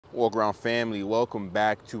Walkaround family, welcome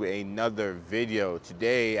back to another video.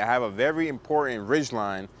 Today I have a very important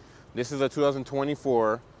Ridgeline. This is a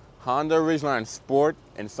 2024 Honda Ridgeline Sport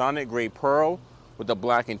in Sonic Gray Pearl with a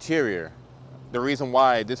black interior. The reason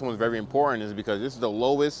why this one is very important is because this is the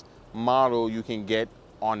lowest model you can get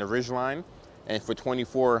on the Ridgeline, and for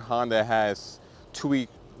 24 Honda has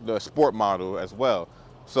tweaked the Sport model as well.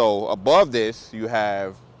 So above this you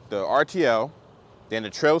have the RTL, then the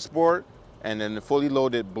Trail Sport, and then the fully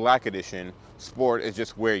loaded Black Edition. Sport is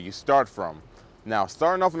just where you start from. Now,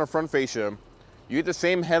 starting off in the front fascia, you get the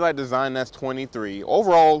same headlight design as 23.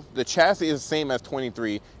 Overall, the chassis is the same as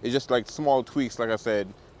 23. It's just like small tweaks, like I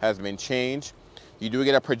said, has been changed. You do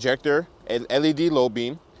get a projector, LED low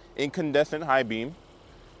beam, incandescent high beam.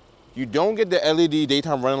 You don't get the LED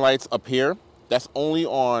daytime running lights up here. That's only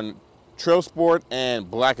on Trail Sport and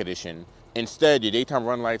Black Edition. Instead, your daytime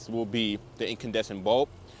run lights will be the incandescent bulb.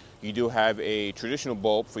 You do have a traditional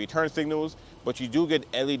bulb for your turn signals, but you do get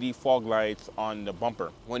LED fog lights on the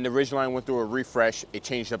bumper. When the Ridgeline went through a refresh, it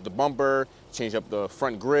changed up the bumper, changed up the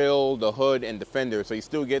front grille, the hood, and the fender, so you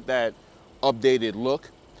still get that updated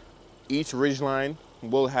look. Each Ridgeline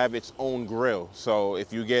will have its own grille. So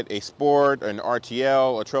if you get a Sport, an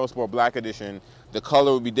RTL, a Trail Sport Black Edition, the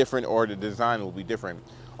color will be different or the design will be different.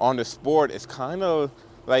 On the Sport, it's kind of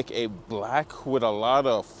like a black with a lot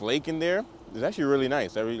of flake in there. It's actually really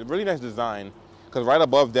nice, a really nice design, because right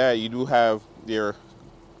above that you do have your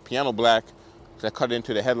piano black that cut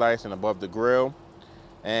into the headlights and above the grille.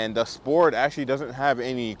 And the Sport actually doesn't have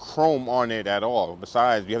any chrome on it at all.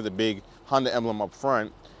 Besides, you have the big Honda emblem up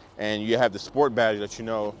front, and you have the Sport badge that you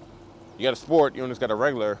know you got a Sport, you don't just got a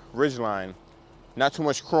regular Ridgeline. Not too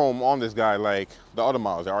much chrome on this guy like the other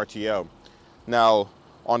models, the RTL. Now,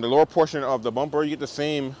 on the lower portion of the bumper, you get the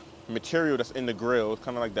same material that's in the grille. It's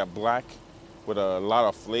kind of like that black with a lot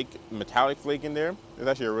of flake, metallic flake in there. There's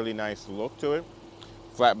actually a really nice look to it.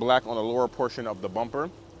 Flat black on the lower portion of the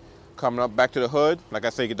bumper. Coming up back to the hood, like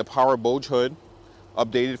I said, you get the power Boge hood,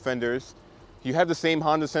 updated fenders. You have the same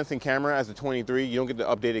Honda sensing camera as the 23. You don't get the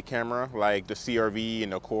updated camera like the CR-V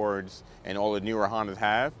and the Accords and all the newer Hondas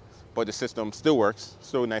have, but the system still works,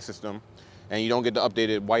 still a nice system. And you don't get the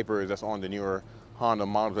updated wipers that's on the newer Honda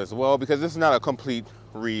models as well, because this is not a complete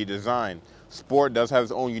redesign. Sport does have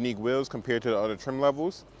its own unique wheels compared to the other trim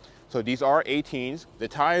levels. So these are 18s. The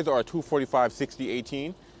tires are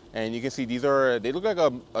 245/60/18, and you can see they look like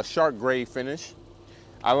a sharp gray finish.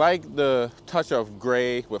 I like the touch of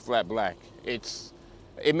gray with flat black.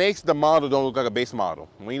 It makes the model don't look like a base model.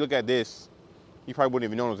 When you look at this, you probably wouldn't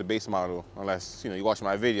even know it was a base model unless you watch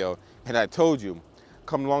my video. And I told you,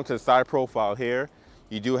 coming along to the side profile here,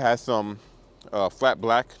 you do have some flat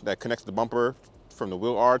black that connects the bumper from the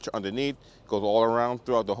wheel arch underneath, goes all around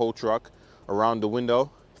throughout the whole truck, around the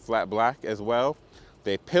window, flat black as well.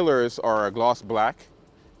 The pillars are gloss black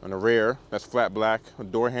on the rear, that's flat black. The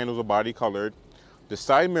door handles are body colored. The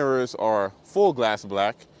side mirrors are full glass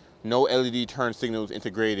black, no LED turn signals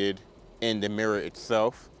integrated in the mirror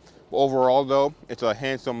itself. Overall though, it's a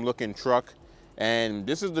handsome looking truck, and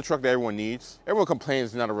this is the truck that everyone needs. Everyone complains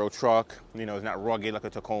it's not a real truck, it's not rugged like a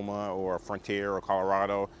Tacoma or a Frontier or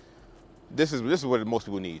Colorado. This is what most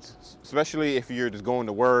people need, especially if you're just going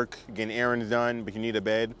to work, getting errands done, but you need a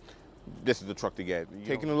bed. This is the truck to get.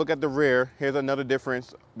 Taking a look at the rear, here's another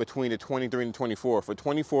difference between the 23 and the 24. For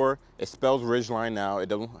 24, it spells Ridgeline now. It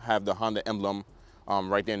doesn't have the Honda emblem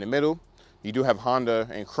right there in the middle. You do have Honda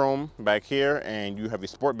and chrome back here, and you have a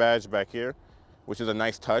Sport badge back here, which is a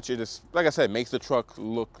nice touch. It just, like I said, makes the truck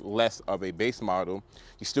look less of a base model.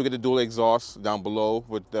 You still get the dual exhaust down below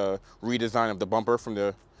with the redesign of the bumper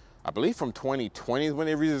from I believe from 2020 is when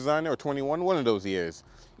they redesigned it, or 21, one of those years.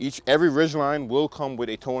 Every Ridgeline will come with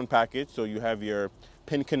a towing package, so you have your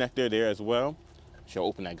pin connector there as well. I'll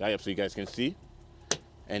open that guy up so you guys can see.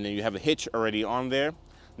 And then you have a hitch already on there.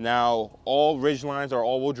 Now, all Ridgelines are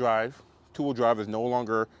all-wheel drive. Two-wheel drive is no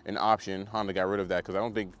longer an option. Honda got rid of that because I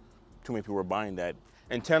don't think too many people were buying that.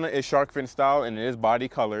 Antenna is shark fin style, and it is body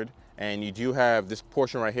colored. And you do have this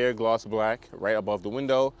portion right here, gloss black, right above the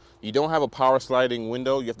window. You don't have a power sliding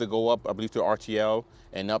window. You have to go up, I believe, to RTL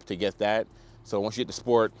and up to get that. So once you get the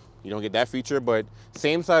Sport, you don't get that feature, but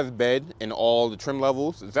same size bed in all the trim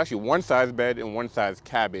levels. It's actually one size bed and one size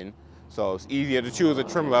cabin. So it's easier to choose a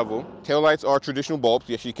trim level. Taillights are traditional bulbs.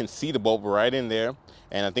 You actually can see the bulb right in there.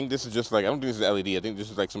 And I think this is just like, I don't think this is LED. I think this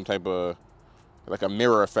is like some type of, like a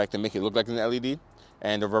mirror effect to make it look like an LED.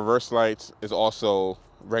 And the reverse lights is also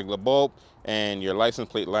regular bulb, and your license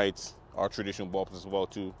plate lights are traditional bulbs as well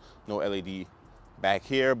too. No LED back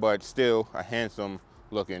here, but still a handsome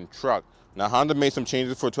looking truck. Now Honda made some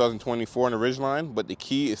changes for 2024 in the Ridgeline, but the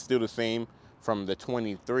key is still the same from the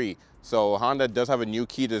 23. So Honda does have a new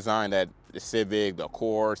key design that the Civic, the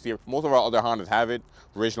Accord, most of our other Hondas have it.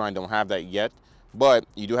 Ridgeline don't have that yet. But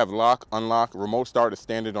you do have lock, unlock, remote start is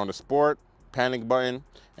standard on the Sport, panic button,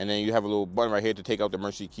 and then you have a little button right here to take out the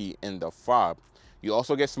emergency key in the fob. You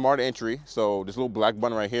also get smart entry. So this little black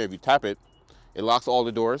button right here, if you tap it, it locks all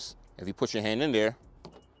the doors. If you put your hand in there,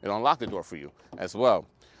 it'll unlock the door for you as well.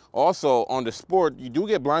 Also, on the Sport, you do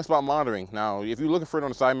get blind spot monitoring. Now, if you're looking for it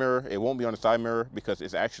on the side mirror, it won't be on the side mirror because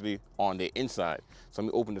it's actually on the inside. So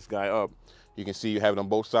let me open this guy up. You can see you have it on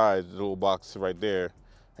both sides, the little box right there,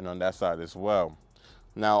 and on that side as well.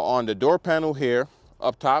 Now, on the door panel here,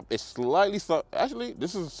 up top, it's slightly soft. Actually,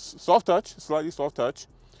 this is soft touch, slightly soft touch.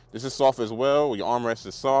 This is soft as well. Your armrest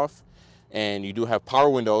is soft. And you do have power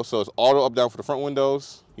windows, so it's auto up down for the front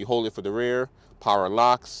windows. You hold it for the rear. Power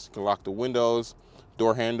locks, you can lock the windows.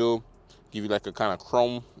 Door handle, give you like a kind of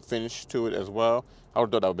chrome finish to it as well. I would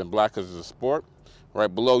have thought that would have been black because it's a Sport. Right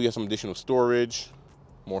below, you have some additional storage,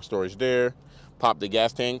 more storage there. Pop the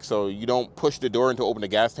gas tank, so you don't push the door in to open the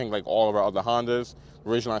gas tank like all of our other Hondas.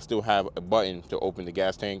 Originally, I still have a button to open the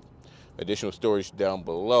gas tank. Additional storage down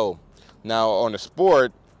below. Now on the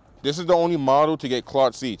Sport, this is the only model to get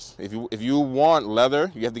cloth seats. If you want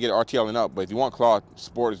leather, you have to get RTL and up. But if you want cloth,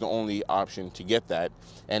 Sport is the only option to get that.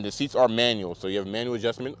 And the seats are manual, so you have manual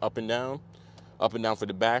adjustment up and down for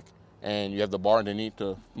the back, and you have the bar underneath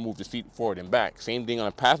to move the seat forward and back. Same thing on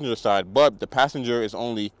the passenger side, but the passenger is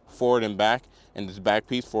only forward and back, and this back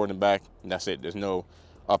piece forward and back, and that's it. There's no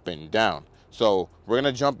up and down. So we're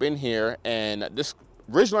gonna jump in here, and this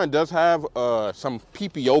Ridgeline does have some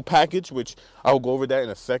PPO package, which I'll go over that in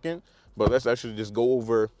a second, but let's actually just go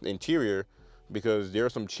over the interior because there are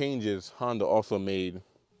some changes Honda also made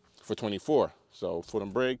for 24. So foot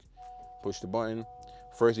and brake, push the button.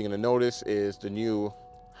 First thing you're gonna notice is the new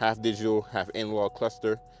half digital, half analog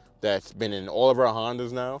cluster that's been in all of our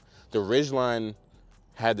Hondas now. The Ridgeline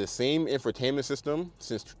had the same infotainment system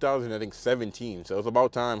since 2017, so it's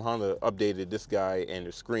about time Honda updated this guy and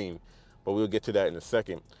the screen. But we'll get to that in a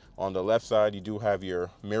second. On the left side, you do have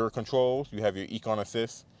your mirror controls. You have your Econ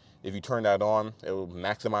Assist. If you turn that on, it will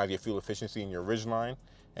maximize your fuel efficiency in your Ridgeline.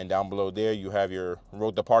 And down below there, you have your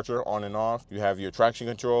road departure on and off. You have your traction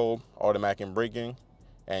control, automatic and braking,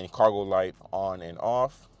 and cargo light on and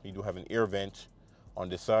off. You do have an air vent on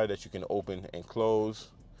this side that you can open and close.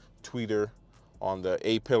 Tweeter on the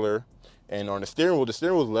A-pillar. And on the steering wheel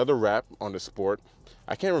is leather wrap on the Sport.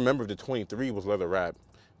 I can't remember if the 23 was leather wrap.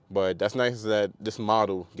 But that's nice that this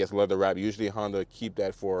model gets leather wrap. Usually Honda keep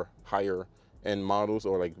that for higher end models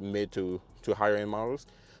or like mid to higher end models.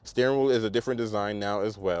 Steering wheel is a different design now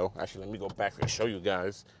as well. Actually, let me go back and show you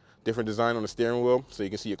guys. Different design on the steering wheel. So you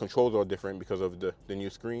can see your controls are different because of the new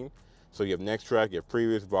screen. So you have next track, you have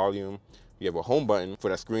previous, volume. You have a home button for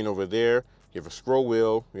that screen over there. You have a scroll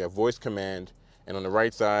wheel, you have voice command. And on the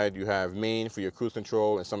right side, you have main for your cruise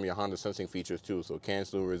control and some of your Honda sensing features too. So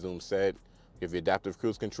cancel, resume, set. You have your adaptive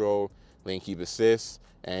cruise control, lane keep assist,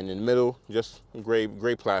 and in the middle, just gray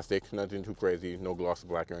plastic, nothing too crazy, no gloss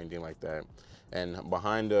black or anything like that. And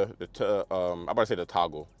behind the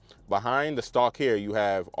toggle. Behind the stock here, you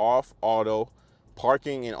have off, auto,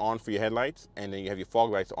 parking and on for your headlights, and then you have your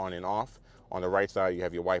fog lights on and off. On the right side, you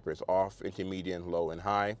have your wipers off, intermediate, low, and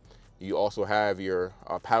high. You also have your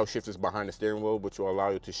paddle shifters behind the steering wheel, which will allow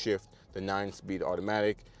you to shift the 9-speed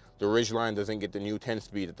automatic. The Ridgeline doesn't get the new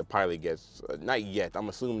 10-speed that the Pilot gets. Not yet. I'm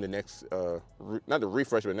assuming the next, not the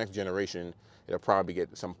refresh, but the next generation, it'll probably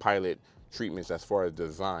get some Pilot treatments as far as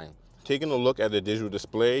design. Taking a look at the digital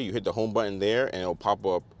display, you hit the home button there, and it'll pop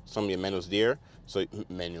up some of your menus there. So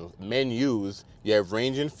menus, you have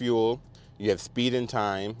range and fuel, you have speed and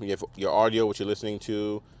time, you have your audio, which you're listening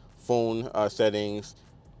to, phone settings,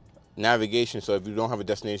 navigation. So if you don't have a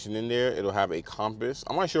destination in there, it'll have a compass.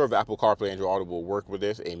 I'm not sure if Apple CarPlay and Android Auto will work with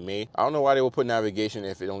this. It may. I don't know why they will put navigation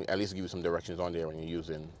if it don't at least give you some directions on there when you're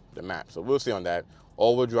using the map. So we'll see on that.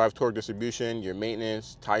 All-wheel drive torque distribution, your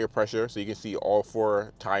maintenance, tire pressure. So you can see all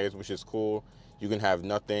 4 tires, which is cool. You can have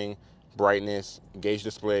nothing, brightness, gauge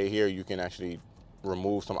display. Here you can actually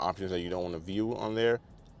remove some options that you don't want to view on there.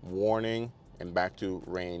 Warning, and back to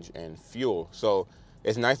range and fuel. So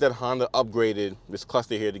it's nice that Honda upgraded this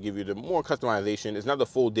cluster here to give you the more customization. It's not the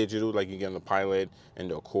full digital like you get on the Pilot and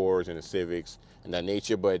the Accords and the Civics and that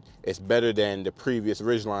nature, but it's better than the previous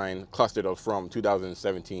Ridgeline cluster that was from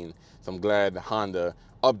 2017. So I'm glad Honda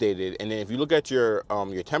updated. And then if you look at your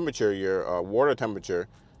temperature, your water temperature,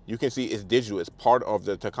 you can see it's digital. It's part of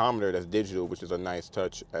the tachometer that's digital, which is a nice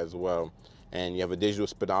touch as well. And you have a digital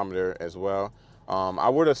speedometer as well. I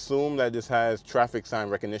would assume that this has traffic sign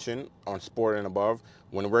recognition on Sport and above.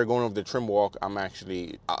 When we're going over the trim walk,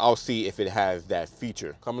 I'll see if it has that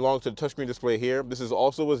feature. Coming along to the touchscreen display here. This is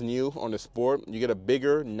also what's new on the Sport. You get a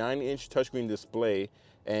bigger 9-inch touchscreen display,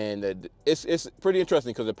 and it's pretty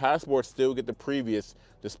interesting because the Passport still get the previous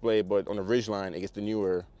display, but on the Ridgeline, it gets the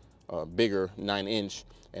newer, bigger 9-inch.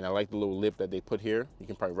 And I like the little lip that they put here. You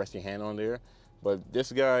can probably rest your hand on there. But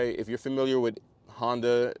this guy, if you're familiar with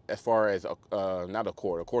Honda, as far as not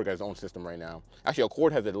Accord got its own system right now. Actually,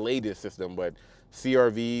 Accord has the latest system, but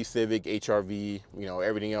CRV, Civic, HRV, you know,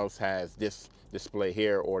 everything else has this display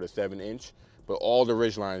here or the 7-inch. But all the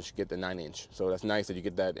Ridgelines get the 9-inch, so that's nice that you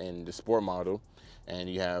get that in the Sport model. And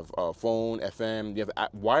you have phone, FM, you have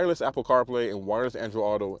wireless Apple CarPlay and wireless Android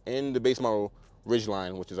Auto in the base model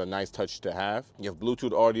Ridgeline, which is a nice touch to have. You have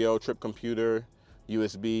Bluetooth audio, trip computer,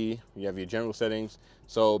 USB, you have your general settings.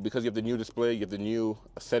 So because you have the new display, you have the new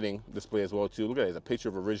setting display as well too. Look at it, it's a picture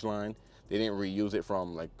of a Ridgeline. They didn't reuse it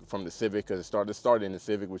from the Civic because it started in the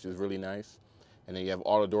Civic, which is really nice. And then you have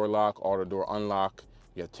auto door lock, auto door unlock.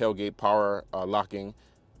 You have tailgate power locking.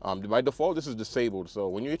 By default, this is disabled. So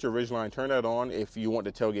when you get your Ridgeline, turn that on if you want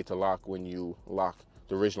the tailgate to lock when you lock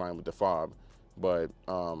the Ridgeline with the fob. But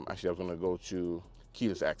actually, I was gonna go to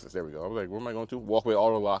keyless access. There we go. I was like, where am I going to? Walkway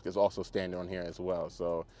auto lock is also standard on here as well.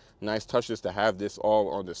 So nice touches to have this all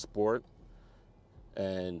on the Sport.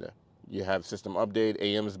 And you have system update,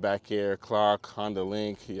 AM's back here, clock, Honda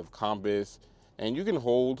Link, you have compass, and you can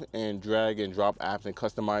hold and drag and drop apps and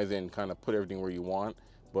customize it and kind of put everything where you want.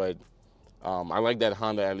 But I like that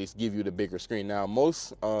Honda at least give you the bigger screen. Now,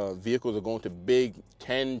 most vehicles are going to big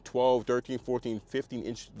 10, 12, 13, 14,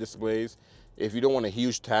 15-inch displays. If you don't want a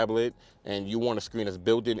huge tablet and you want a screen that's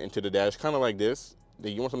built into the dash, kind of like this,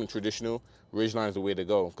 you want something traditional, Ridgeline is the way to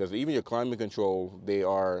go. Because even your climate control, they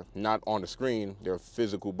are not on the screen, they're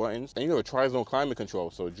physical buttons. And you have a tri-zone climate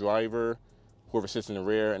control, so driver, whoever sits in the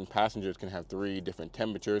rear, and passengers can have 3 different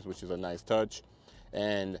temperatures, which is a nice touch.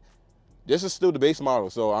 And this is still the base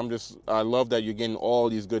model, so I love that you're getting all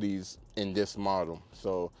these goodies in this model.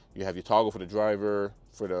 So you have your toggle for the driver,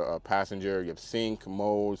 for the passenger, you have sync,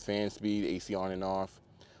 mode, fan speed, AC on and off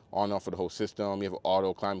for the whole system. You have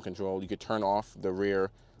auto climate control. You could turn off the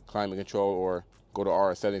rear climate control or go to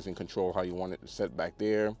RS settings and control how you want it set back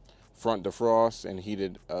there. Front defrost and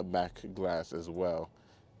heated back glass as well.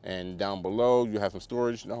 And down below, you have some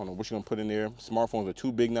storage. I don't know what you're gonna put in there. Smartphones are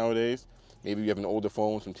too big nowadays. Maybe you have an older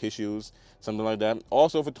phone, some tissues, something like that.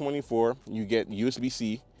 Also for 24, you get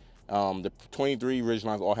USB-C. The 23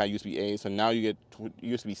 Ridgelines all had USB-A, so now you get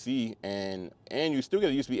USB-C and you still get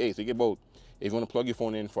a USB-A, so you get both. If you want to plug your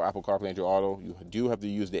phone in for Apple CarPlay and Android Auto, you do have to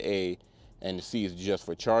use the A, and the C is just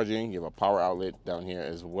for charging. You have a power outlet down here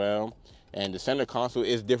as well. And the center console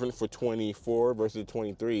is different for 24 versus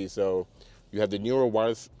 23, so you have the newer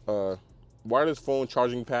wireless phone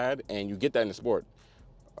charging pad, and you get that in the Sport.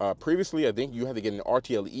 Previously, I think you had to get an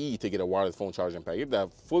RTLE to get a wireless phone charging pad. You have to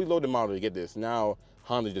have fully loaded model to get this. Now,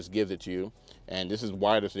 Honda just gives it to you. And this is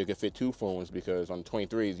wider so you can fit 2 phones because on the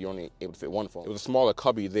 23s, you're only able to fit 1 phone. It was a smaller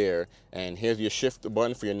cubby there. And here's your shift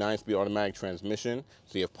button for your 9-speed automatic transmission.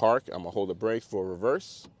 So you have park. I'm going to hold the brakes for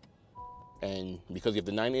reverse. And because you have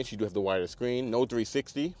the 9-inch, you do have the wider screen. No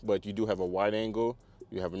 360, but you do have a wide angle.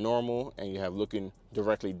 You have a normal, and you have looking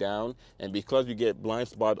directly down. And because you get blind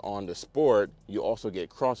spot on the Sport, you also get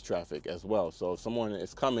cross traffic as well. So if someone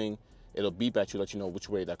is coming, it'll beep at you, let you know which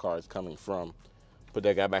way that car is coming from. Put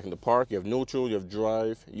that guy back in the park. You have neutral, you have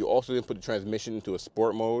drive. You also then put the transmission into a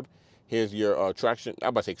Sport mode. Here's your traction, I'm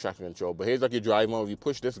about to say traction control, but here's like your drive mode. If you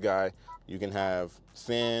push this guy, you can have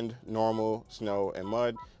sand, normal, snow, and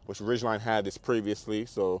mud, which Ridgeline had this previously,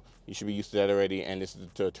 so you should be used to that already. And this is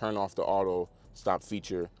to turn off the auto stop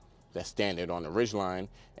feature that's standard on the Ridgeline.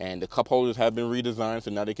 And the cup holders have been redesigned,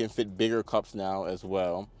 so now they can fit bigger cups now as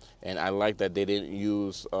well. And I like that they didn't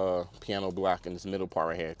use piano black in this middle part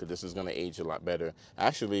right here, because this is going to age a lot better.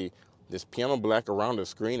 Actually, this piano black around the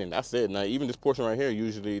screen, and that's it. Now, even this portion right here,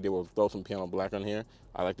 usually they will throw some piano black on here.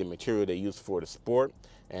 I like the material they use for the Sport.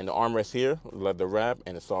 And the armrest here, leather wrap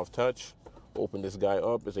and a soft touch. Open this guy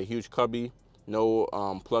up. It's a huge cubby. No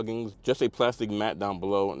pluggings, just a plastic mat down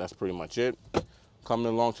below, and that's pretty much it. Coming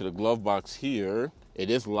along to the glove box here,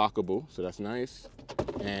 it is lockable, so that's nice.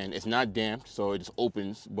 And it's not damped, so it just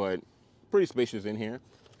opens, but pretty spacious in here.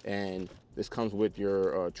 And this comes with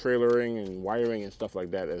your trailering and wiring and stuff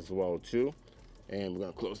like that as well too. And we're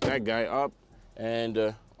gonna close that guy up.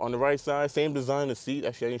 And on the right side, same design of seat.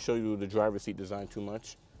 Actually, I didn't show you the driver's seat design too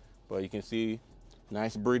much, but you can see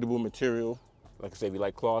nice breathable material. Like I said, if you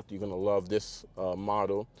like cloth, you're gonna love this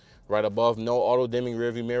model. Right above, no auto dimming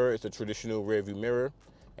rearview mirror. It's a traditional rearview mirror.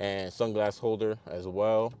 and sunglass holder as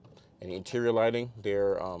well. And the interior lighting,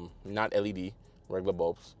 they're not LED, regular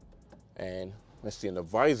bulbs. And let's see, in the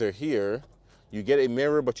visor here, you get a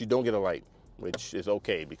mirror, but you don't get a light, which is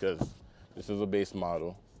okay because this is a base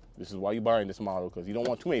model. This is why you're buying this model, because you don't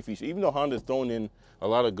want too many features. Even though Honda's thrown in a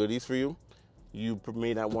lot of goodies for you, you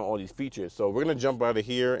may not want all these features. So we're gonna jump out of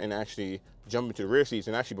here and actually jump into the rear seats.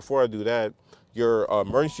 And actually, before I do that, your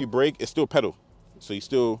emergency brake is still pedal. So you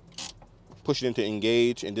still push it into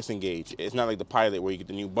engage and disengage. It's not like the Pilot where you get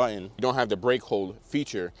the new button. You don't have the brake hold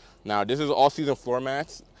feature. Now, this is all-season floor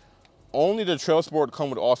mats. Only the Trail Sport come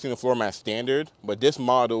with all-season floor mats standard, but this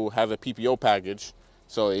model has a PPO package.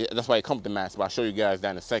 So that's why it comes with the mats, but I'll show you guys that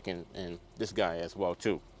in a second, and this guy as well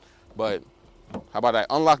too. But how about I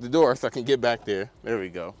unlock the door so I can get back there? There we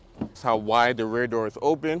go. That's how wide the rear door is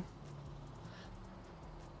open.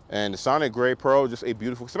 And the Sonic Gray Pearl, just a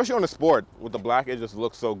beautiful, especially on the Sport with the black, it just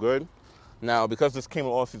looks so good. Now, because this came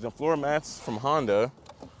with all-season floor mats from Honda,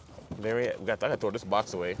 I gotta throw this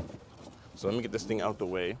box away. So let me get this thing out the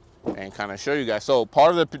way and kind of show you guys. So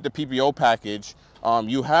part of the PPO package,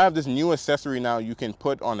 you have this new accessory now you can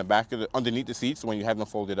put on the back of underneath the seats when you have them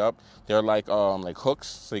folded up. They're like hooks,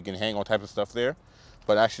 so you can hang all types of stuff there.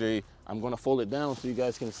 But actually, I'm gonna fold it down so you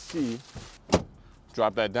guys can see.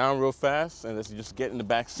 Drop that down real fast, and let's just get in the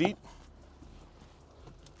back seat.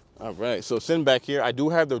 All right, so sitting back here, I do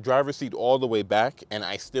have the driver's seat all the way back, and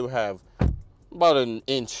I still have about an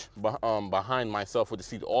inch behind myself with the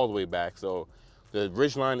seat all the way back. So the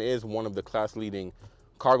Ridgeline is one of the class-leading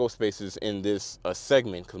cargo spaces in this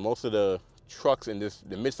segment, because most of the trucks in this,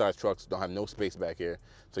 the mid-size trucks, don't have no space back here.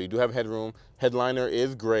 So you do have headroom. Headliner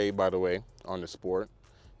is gray, by the way, on the Sport,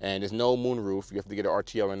 and there's no moonroof. You have to get an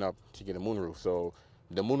RTL and up to get a moonroof. So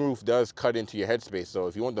the moonroof does cut into your headspace. So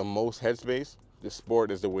if you want the most headspace, the Sport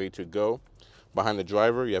is the way to go. Behind the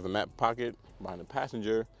driver, you have a map pocket. Behind the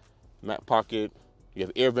passenger, map pocket. You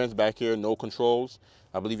have air vents back here, no controls.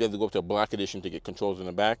 I believe you have to go up to a black edition to get controls in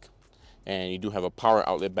the back. And you do have a power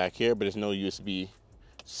outlet back here, but there's no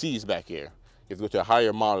USB-Cs back here. You have to go to a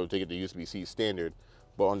higher model to get the USB-C standard.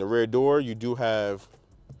 But on the rear door, you do have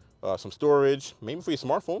some storage, maybe for your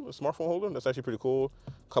smartphone, a smartphone holder. That's actually pretty cool.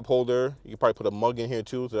 Cup holder. You can probably put a mug in here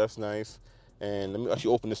too, so that's nice. And let me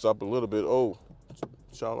actually open this up a little bit. Oh,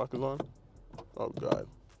 child lock is on. Oh God.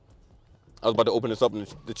 I was about to open this up and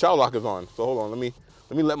the child lock is on. So hold on, let me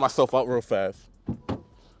let myself out real fast.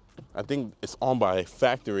 I think it's on by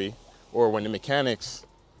factory, or when the mechanics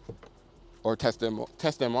or test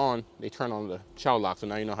them on, they turn on the child lock. So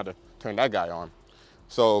now you know how to turn that guy on.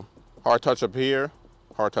 So hard touch up here,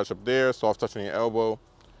 hard touch up there, soft touch on your elbow.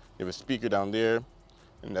 You have a speaker down there,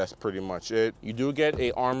 and that's pretty much it. You do get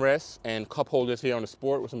a armrest and cup holders here on the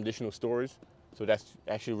Sport with some additional storage. So that's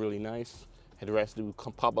actually really nice. Headrest do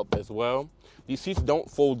pop up as well. These seats don't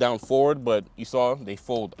fold down forward, but you saw they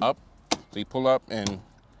fold up. So you pull up and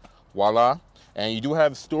voila. And you do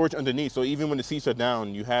have storage underneath. So even when the seats are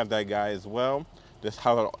down, you have that guy as well. That's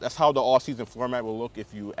how the all-season floor mat will look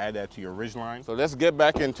if you add that to your Ridgeline. So let's get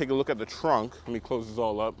back and take a look at the trunk. Let me close this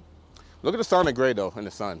all up. Look at the Sonic Gray though in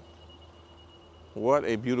the sun. What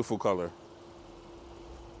a beautiful color.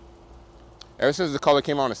 Ever since the color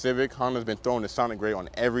came out on the Civic, Honda's been throwing the Sonic Gray on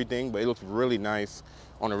everything, but it looks really nice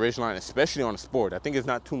on the Ridgeline, especially on the Sport. I think it's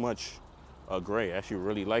not too much gray. I actually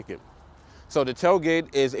really like it. So the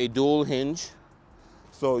tailgate is a dual hinge.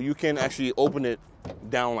 So you can actually open it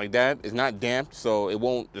down like that. It's not damped, so it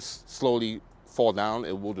won't just slowly fall down.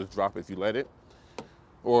 It will just drop if you let it.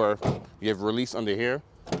 Or you have release under here.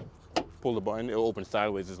 Pull the button, it'll open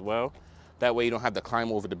sideways as well. That way you don't have to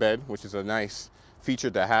climb over the bed, which is a nice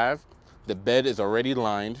feature to have. The bed is already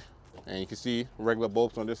lined, and you can see regular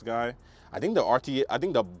bulbs on this guy. I think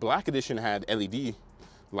the black edition had LED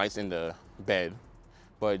lights in the bed,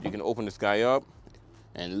 but you can open this guy up,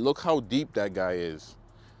 and look how deep that guy is.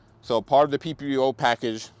 So part of the PPO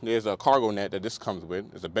package, there's a cargo net that this comes with.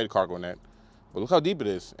 It's a bed cargo net, but look how deep it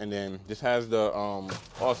is. And then this has the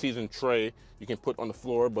all-season tray you can put on the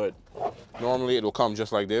floor, but normally it will come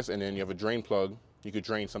just like this. And then you have a drain plug. You could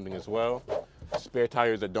drain something as well. Spare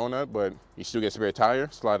tire is a donut, but you still get spare tire.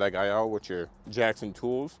 Slide that guy out with your jacks and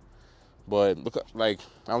tools. But look, like,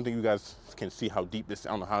 I don't think you guys can see how deep this, I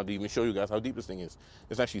don't know how to even show you guys how deep this thing is.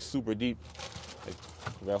 It's actually super deep. Like,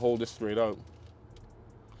 if I hold this straight up,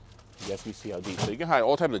 you guys can see how deep. So you can hide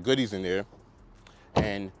all types of goodies in there.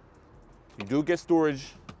 And you do get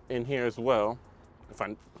storage in here as well. If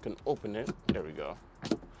I can open it, there we go.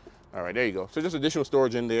 All right, there you go. So just additional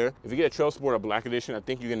storage in there. If you get a Trail Sport or Black Edition, I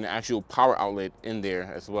think you get an actual power outlet in there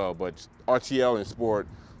as well. But RTL and Sport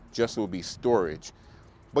just will be storage.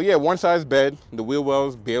 But yeah, one size bed. The wheel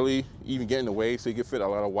wells barely even get in the way, so you can fit a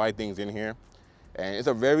lot of wide things in here. And it's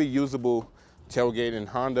a very usable tailgate, and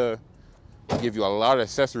Honda give you a lot of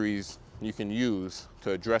accessories you can use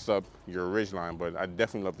to dress up your Ridgeline, but I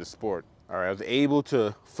definitely love this Sport. All right, I was able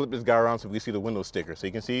to flip this guy around so we can see the window sticker. So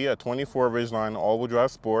you can see a 24 Ridgeline all-wheel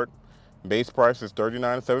drive Sport. Base price is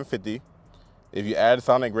 $39,750. If you add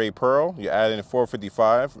Sonic Gray Pearl, you add in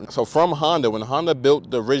 $455. So from Honda, when Honda built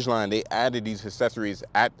the Ridgeline, they added these accessories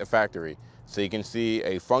at the factory. So you can see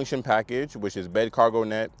a function package, which is bed cargo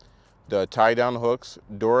net, the tie-down hooks,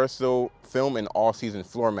 Duracell film, and all-season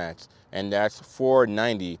floor mats, and that's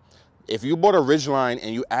 $490. If you bought a Ridgeline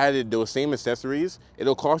and you added those same accessories,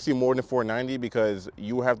 it'll cost you more than $490 because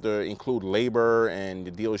you have to include labor and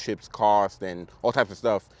the dealership's cost and all types of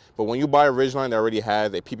stuff. But when you buy a Ridgeline that already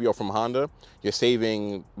has a PPO from Honda, you're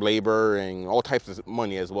saving labor and all types of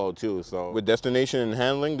money as well too. So with destination and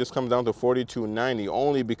handling, this comes down to $42.90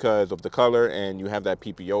 only because of the color and you have that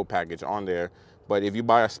PPO package on there. But if you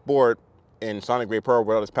buy a Sport in Sonic Gray Pearl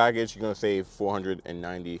without this package, you're gonna save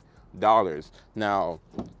 $490. Now,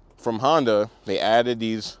 from Honda, they added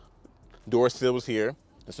these door sills here.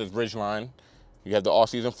 This is Ridgeline. You have the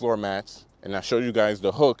all-season floor mats, and I showed you guys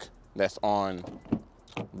the hook that's on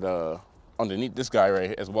the underneath this guy right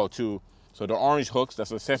here as well too. So the orange hooks,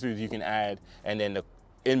 that's accessories you can add, and then the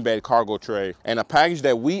in-bed cargo tray. And a package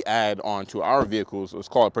that we add onto our vehicles is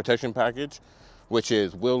called a protection package, which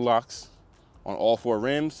is wheel locks on all 4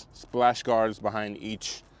 rims, splash guards behind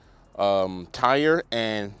each tire,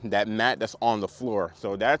 and that mat that's on the floor.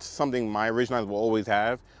 So that's something my Ridgelines will always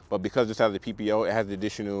have, but because this has the PPO, it has the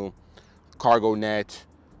additional cargo net,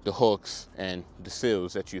 the hooks, and the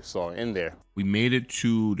sills that you saw in there. We made it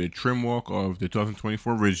to the trim walk of the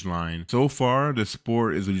 2024 Ridgeline. So far, the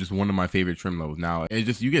Sport is just one of my favorite trim levels. Now, it's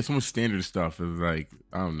just, you get so much standard stuff. It's like,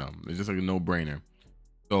 I don't know, it's just like a no-brainer.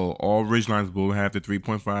 So all Ridgelines will have the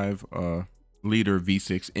 3.5 liter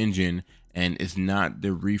V6 engine, and it's not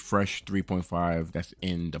the refresh 3.5 that's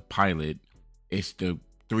in the Pilot. It's the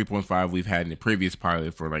 3.5 we've had in the previous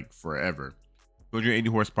Pilot for like forever. 280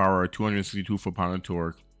 horsepower, 262 foot-pound of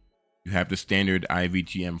torque. You have the standard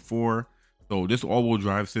IVTM4. So this all-wheel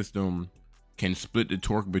drive system can split the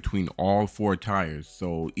torque between all 4 tires.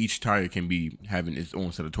 So each tire can be having its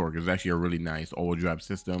own set of torque. It's actually a really nice all-wheel drive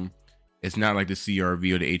system. It's not like the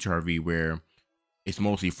CRV or the HRV where it's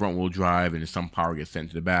mostly front wheel drive and some power gets sent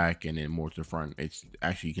to the back and then more to the front. It's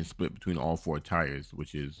actually, you can split between all 4 tires,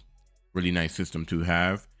 which is really nice system to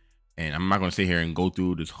have. And I'm not going to sit here and go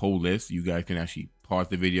through this whole list. You guys can actually pause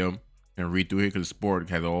the video and read through it because the Sport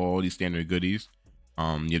has all these standard goodies. You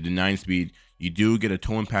have the 9-speed. You do get a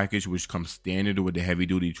towing package which comes standard with the heavy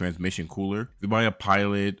duty transmission cooler. If you buy a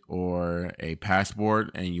Pilot or a Passport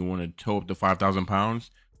and you want to tow up to 5,000 pounds,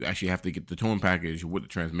 you actually have to get the towing package with the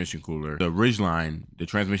transmission cooler. The Ridgeline, the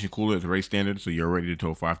transmission cooler is very standard, so you're ready to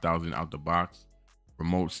tow 5,000 out the box.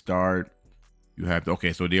 Remote start. You have,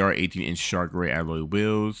 okay, so they are 18-inch shark gray alloy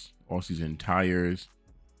wheels, all-season tires,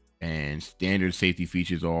 and standard safety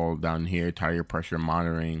features all down here. Tire pressure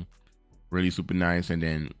monitoring, really super nice. And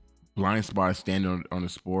then blind spot standard on the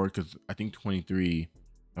Sport, because I think 23,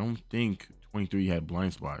 I don't think 23 had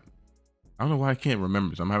blind spot. I don't know why I can't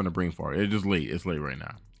remember, so I'm having a brain fart. It's just late. It's late right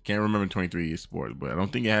now. Can't remember 23 Sport, but I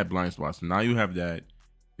don't think it had blind spots. So now you have that.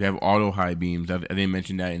 You have auto high beams. I didn't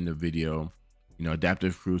mention that in the video. You know,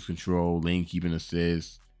 adaptive cruise control, lane keeping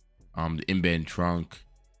assist, the in-bed trunk.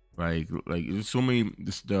 Like there's so many.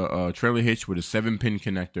 The trailer hitch with a 7-pin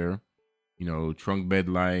connector. You know, trunk bed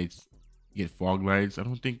lights. You get fog lights. I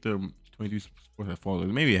don't think the 23 Sport had fog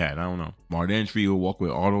lights. Maybe it had. I don't know. Smart entry. You'll walk with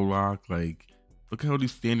auto lock. Like, look at all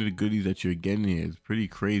these standard goodies that you're getting here. It's pretty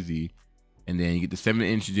crazy. And then you get the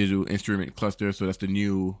 7-inch digital instrument cluster. So that's the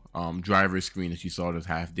new driver screen that you saw. That's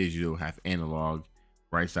half digital, half analog.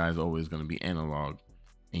 Right side is always going to be analog.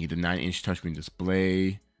 And you get the 9-inch touchscreen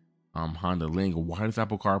display. Honda Link, wireless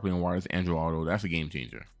Apple CarPlay, and wireless Android Auto. That's a game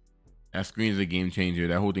changer. That screen is a game changer.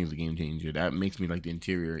 That whole thing is a game changer. That makes me like the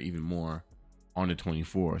interior even more on the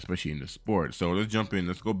 24, especially in the Sport. So let's jump in.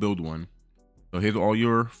 Let's go build one. So here's all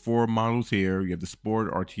your 4 models here. You have the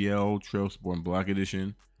Sport, RTL, Trail Sport, and Black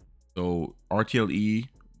Edition. So RTL-E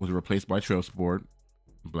was replaced by Trail Sport.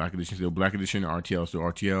 Black Edition still Black Edition, RTL. So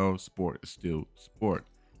RTL, Sport is still Sport.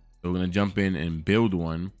 So we're going to jump in and build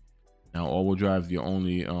one. Now all-wheel drive is the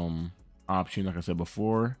only option, like I said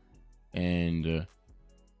before. And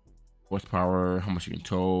horsepower, how much you can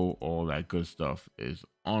tow, all that good stuff is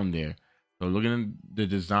on there. So looking at the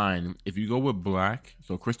design, if you go with black,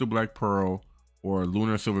 so crystal black pearl or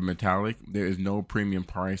lunar silver metallic, there is no premium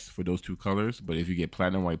price for those 2 colors. But if you get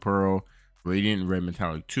platinum white pearl, radiant red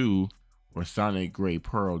metallic 2, or Sonic Gray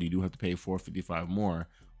Pearl, you do have to pay $455 more.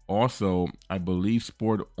 Also, I believe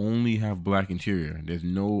Sport only have black interior. There's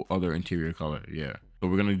no other interior color. Yeah. So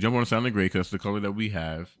we're gonna jump on Sonic Gray because that's the color that we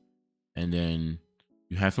have. And then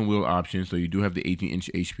you have some wheel options. So you do have the 18-inch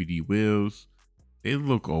HPD wheels. They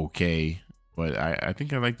look okay, but I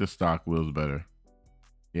think I like the stock wheels better.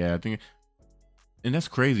 Yeah, I think, and that's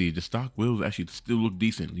crazy. The stock wheels actually still look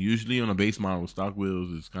decent. Usually on a base model, stock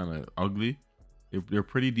wheels is kind of ugly. They're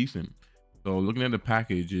pretty decent. So looking at the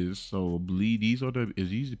packages, so bleed, these are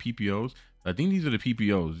these the PPOs? I think these are the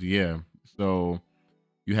PPOs, yeah. So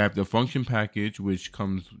you have the function package, which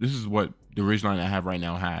comes, this is what the Ridgeline I have right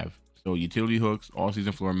now have. So utility hooks, all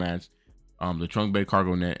season floor mats, the trunk bed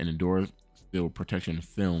cargo net, and the door sill protection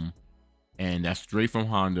film. And that's straight from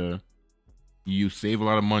Honda. You save a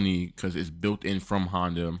lot of money because it's built in from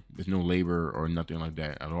Honda. There's no labor or nothing like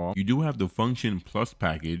that at all. You do have the function plus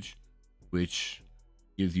package, which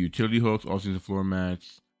gives you utility hooks, all season floor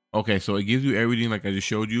mats. Okay, so it gives you everything like I just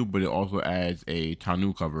showed you, but it also adds a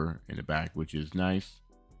tonneau cover in the back, which is nice.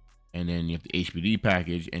 And then you have the HPD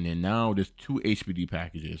package, and then now there's 2 HPD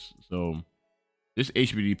packages. So this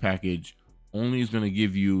HPD package only is going to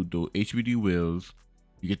give you the HPD wheels.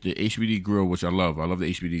 You get the HPD grill, which I love. I love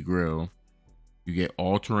the HPD grill. You get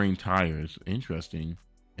all-terrain tires, interesting,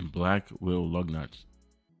 and black wheel lug nuts.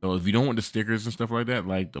 So if you don't want the stickers and stuff like that,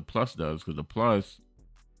 like the Plus does, because the Plus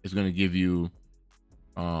is going to give you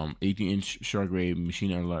 18-inch shark grade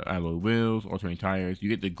machine alloy wheels, all-terrain tires. You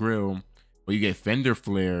get the grill, but you get fender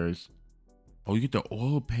flares. Oh, you get the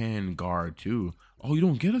oil pan guard too. Oh, you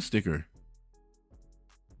don't get a sticker.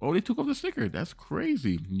 Oh, they took off the sticker. That's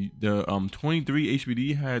crazy. The 23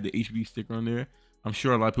 HBD had the HBD sticker on there. I'm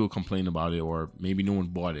sure a lot of people complained about it, or maybe no one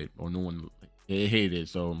bought it, or no one, they hated it,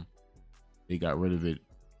 so they got rid of it.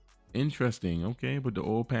 Interesting. Okay, but the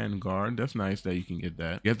oil pan guard, that's nice that you can get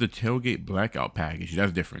that. You have the tailgate blackout package.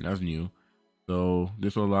 That's different. That's new. So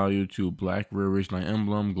this will allow you to black rear Ridgeline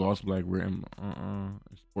emblem, gloss black rear emblem,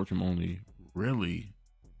 sport trim only. Really?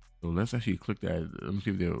 So let's actually click that. Let me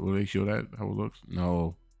see if will they show that how it looks.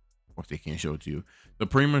 No, of course they can't show it to you. The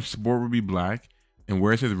premium sport will be black, and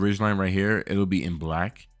where it says Ridgeline right here, it'll be in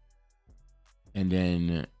black. And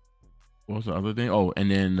then what's the other thing? Oh, and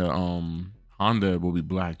then the Honda will be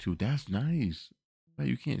black too. That's nice. But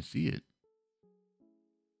you can't see it.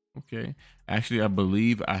 Okay. Actually, I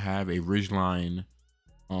believe I have a Ridgeline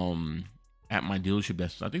at my dealership.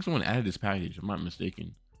 That's, I think someone added this package. I'm not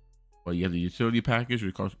mistaken. But you have the utility package,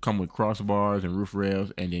 which come with crossbars and roof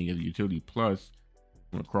rails, and then you have the utility plus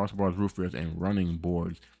with crossbars, roof rails, and running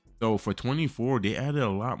boards. So for 24, they added a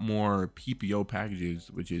lot more PPO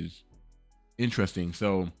packages, which is interesting.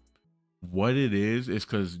 So what it is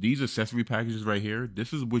because these accessory packages right here,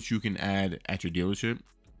 this is what you can add at your dealership.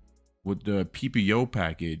 With the PPO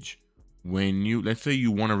package, when you, let's say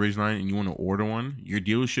you want a Ridgeline and you want to order one, your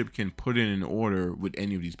dealership can put in an order with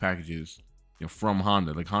any of these packages, you know, from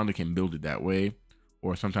Honda. Like Honda can build it that way,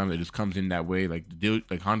 or sometimes it just comes in that way. Like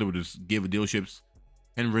like Honda would just give dealerships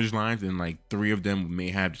 10 Ridgelines, and like 3 of them may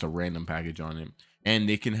have just a random package on it, and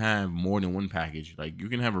they can have more than one package. Like you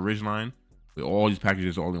can have a Ridgeline with all these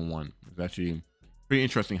packages all in one. It's actually pretty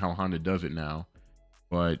interesting how Honda does it now.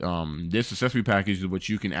 But this accessory package is what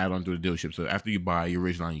you can add on to the dealership. So after you buy your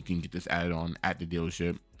Ridgeline, you can get this added on at the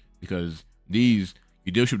dealership, because these,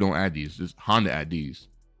 your dealership don't add these. Just Honda add these.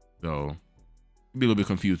 So it'd be a little bit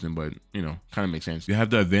confusing, but you know, kind of makes sense. You have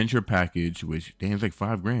the adventure package, which damn, it's like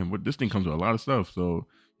 $5 grand. This thing comes with a lot of stuff. So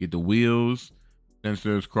you get the wheels,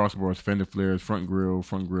 sensors, crossbars, fender flares, front grill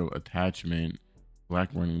attachment, black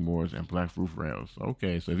running boards, and black roof rails.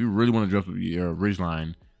 Okay, so if you really want to dress up your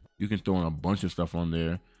Ridgeline, you can throw in a bunch of stuff on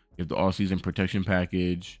there. You have the all-season protection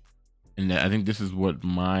package, and I think this is what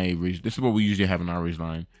this is what we usually have in our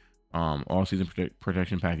Ridgeline. All-season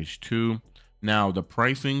protection package 2. Now the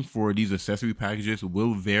pricing for these accessory packages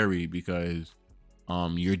will vary because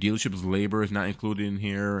your dealership's labor is not included in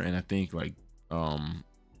here, and I think like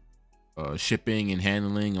shipping and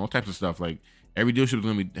handling, all types of stuff. Like every dealership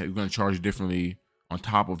is going to charge differently on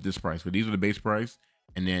top of this price, but these are the base price,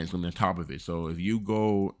 and then it's going to be on top of it. So if you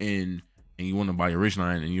go in and you want to buy your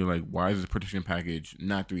Ridgeline and you're like, why is this protection package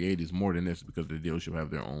not $380? It's more than this, because the dealership have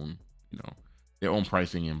their own, you know, their own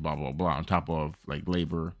pricing and blah blah blah on top of like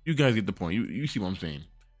labor. You guys get the point. You see what I'm saying.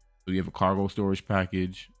 So you have a cargo storage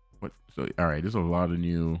package. What? So all right, there's a lot of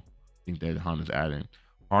new things that Honda's adding.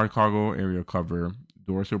 Hard cargo area cover,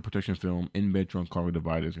 door sill protection film, in-bed trunk cargo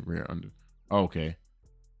dividers, and rear under. Oh, okay,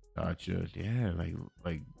 gotcha. Yeah,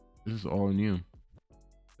 like this is all new.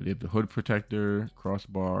 They have the hood protector,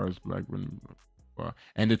 crossbars, black rim.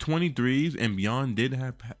 And the 23s and beyond did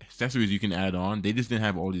have accessories you can add on. They just didn't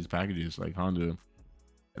have all these packages like Honda,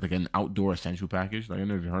 like an outdoor essential package. Like I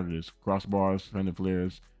never heard of this. Crossbars, fender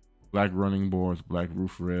flares, black running boards, black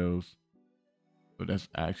roof rails. So that's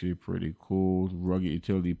actually pretty cool. Rugged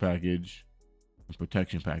utility package and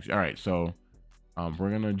protection package. All right, so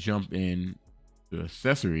we're gonna jump in to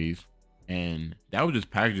accessories, and that was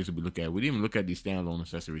just packages that we look at. We didn't even look at these standalone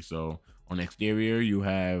accessories. So on the exterior, you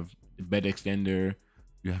have the bed extender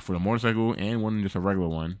you have for the motorcycle and one just a regular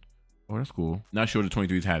one. Oh, that's cool. Not sure the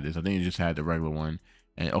 23s had this. I think it just had the regular one.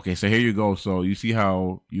 And okay, so here you go. So you see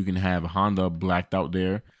how you can have Honda blacked out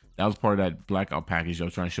there. That was part of that blackout package I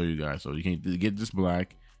was trying to show you guys. So you can get this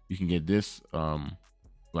black. You can get this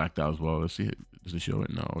blacked out as well. Let's see. Does it show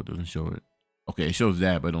it? No, it doesn't show it. Okay, it shows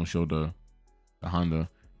that, but it don't show the Honda.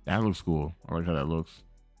 That looks cool. I like how that looks.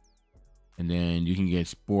 And then you can get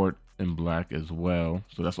sport in black as well.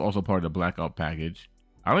 So that's also part of the blackout package.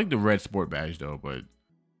 I like the red sport badge though, but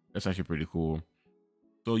that's actually pretty cool.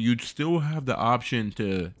 So you'd still have the option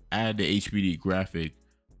to add the HPD graphic,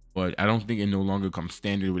 but I don't think it no longer comes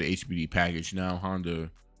standard with the HPD package. Now Honda,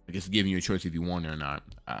 I guess, giving you a choice if you want it or not.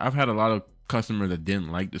 I've had a lot of customers that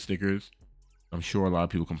didn't like the stickers. I'm sure a lot of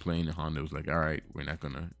people complained, and Honda was like, all right, we're not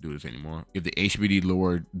gonna do this anymore. You have the HPD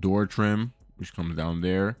lower door trim, which comes down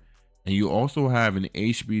there. And you also have an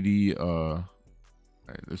HPD, all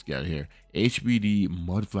right, let's get out of here. HPD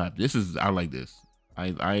mud flap. This is, I like this.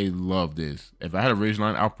 I love this. If I had a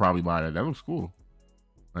Ridgeline, I'll probably buy that. That looks cool.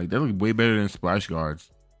 Like, that looks way better than splash guards.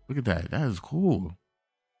 Look at that. That is cool.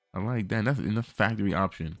 I like that. That's enough factory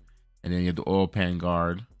option. And then you have the oil pan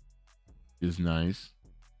guard. Is nice.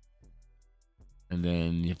 And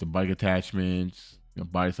then you have the bike attachments, you know,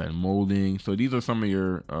 body side molding. So these are some of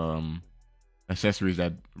your accessories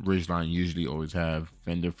that Ridgeline usually always have.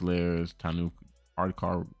 Fender flares, tonneau, hard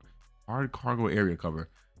cargo area cover.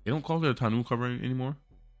 They don't call it a tonneau cover anymore.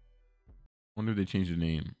 Wonder if they changed the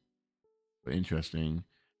name. But interesting.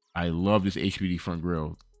 I love this HPD front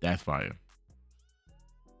grille. That's fire.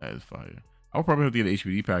 That is fire. I'll probably have to get an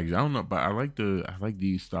HPD package. I don't know, but I like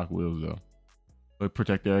these stock wheels though. But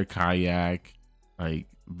protector, kayak. Like,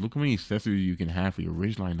 look how many accessories you can have for your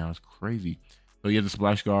Ridgeline now. It's crazy. So you have the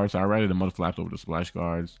splash guards. So I rated the mud flaps over the splash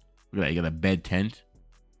guards. Look at that. You got a bed tent.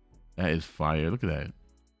 That is fire. Look at that.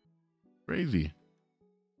 Crazy.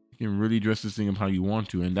 You can really dress this thing up how you want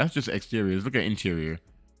to. And that's just exteriors. Look at interior.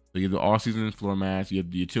 So you have the all-season floor mats. You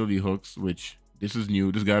have the utility hooks, which this is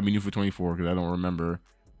new. This got to be new for 24 because I don't remember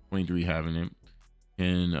 23 having it.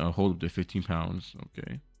 And hold up to 15 pounds.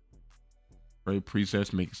 Okay. Right,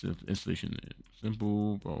 presets make installation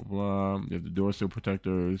simple, blah, blah. You have the door sill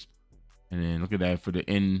protectors. And then look at that. For the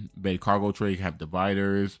in-bed cargo tray, you have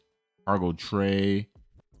dividers, cargo tray.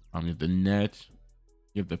 You have the net.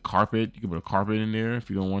 You have the carpet. You can put a carpet in there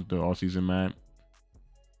if you don't want the all-season mat.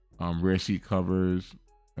 Rear seat covers.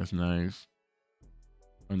 That's nice.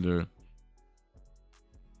 So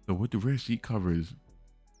with the rear seat covers,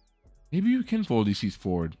 maybe you can fold these seats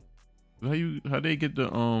forward. How they get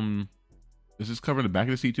the does this cover the back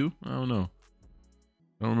of the seat too? I don't know.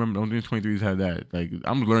 I don't remember. I don't think 23s had that. Like,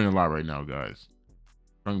 I'm learning a lot right now, guys.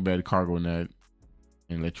 Trunk bed, cargo net,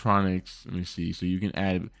 and electronics. Let me see. So you can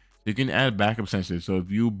add backup sensors. So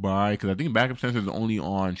if you buy, because I think backup sensors is only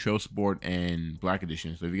on Trail Sport and Black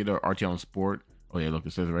Edition. So if you get an RTL and Sport, oh yeah, look,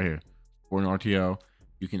 it says it right here, Sport and RTL,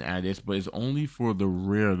 you can add this, but it's only for the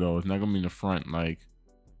rear though. It's not gonna be in the front like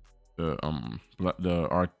the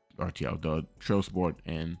RTL, the Trail Sport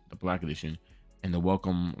and the Black Edition. And the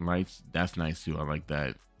welcome lights, that's nice too. I like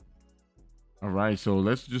that. All right, so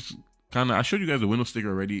let's just kind of, I showed you guys the window sticker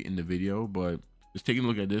already in the video, but just taking a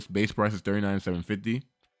look at this. Base price is $39,750.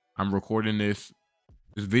 I'm recording this.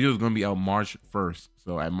 This video is going to be out March 1st.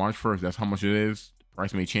 So at March 1st, that's how much it is. The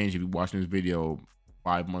price may change if you're watching this video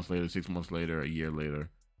 5 months later, 6 months later, a year later.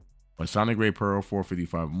 But Sonic Gray Pearl,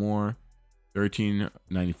 $455 more.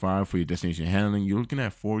 $13.95 for your destination handling. You're looking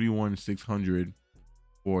at $41,600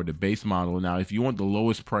 for the base model. Now, if you want the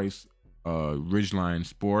lowest price Ridgeline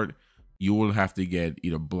Sport, you will have to get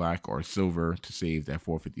either black or silver to save that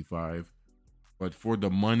 $455. But for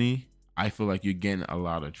the money, I feel like you're getting a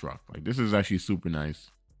lot of truck. Like, this is actually super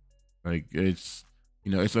nice. Like, it's,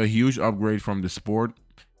 you know, it's a huge upgrade from the Sport.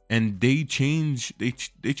 And they changed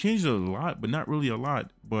a lot, but not really a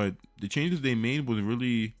lot. But the changes they made was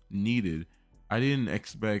really needed. I didn't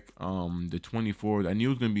expect the 24. I knew it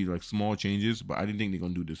was gonna be like small changes, but I didn't think they're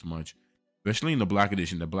gonna do this much, especially in the Black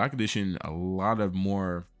Edition. The Black Edition, a lot of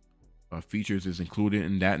more features is included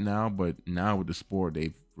in that now, but now with the Sport,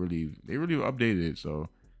 they really updated it. So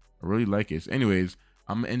I really like it. So anyways,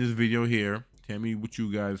 I'm gonna end this video here. Tell me what you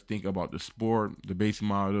guys think about the Sport, the base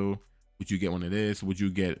model. Would you get one of this? Would you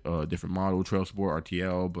get a different model, Trail Sport,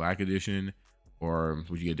 RTL, Black Edition? Or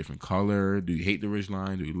would you get a different color? Do you hate the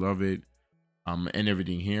Ridgeline? Do you love it? And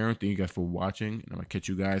everything here. Thank you guys for watching. And I'm going to catch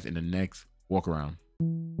you guys in the next walk around.